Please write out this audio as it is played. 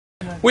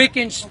we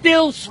can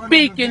still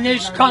speak in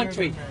this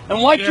country.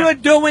 And what you're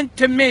doing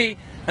to me,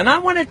 and I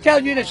want to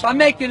tell you this, I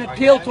make an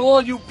appeal to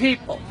all you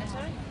people.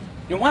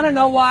 You want to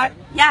know what?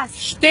 Yes.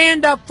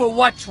 Stand up for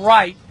what's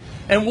right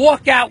and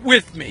walk out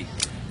with me.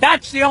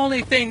 That's the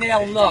only thing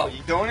they'll know.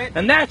 You doing it?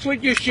 And that's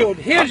what you should.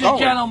 Here's a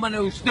gentleman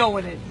who's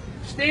doing it.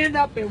 Stand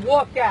up and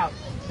walk out.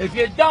 If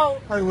you don't,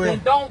 then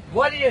don't.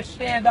 What do you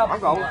stand up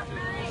for?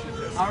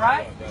 All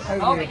right?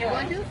 Okay.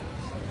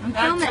 I'm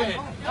filming.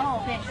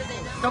 Oh, okay.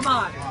 Come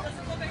on.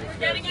 We're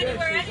getting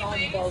anywhere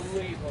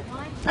anyway.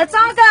 Let's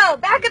all go.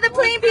 Back of the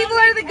plane people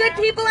are the good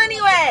people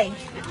anyway.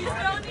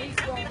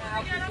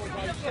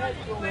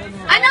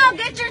 I know.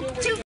 Get your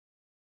two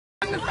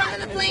from the front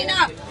of the plane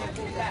up.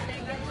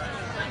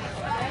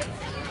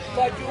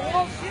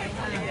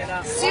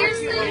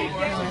 Seriously?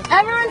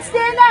 Everyone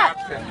stand up.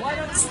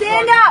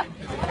 Stand up.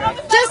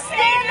 Just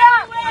stand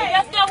up.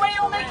 Yes, that way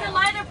it'll make it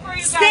lighter for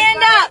you guys.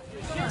 Stand up.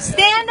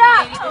 Stand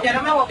up.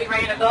 Gentlemen, we'll be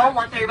ready to go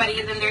once everybody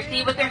is in their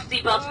seat with their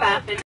seatbelts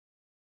fastened.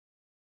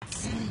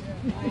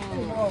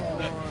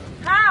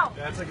 How?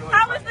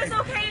 How is this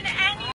okay to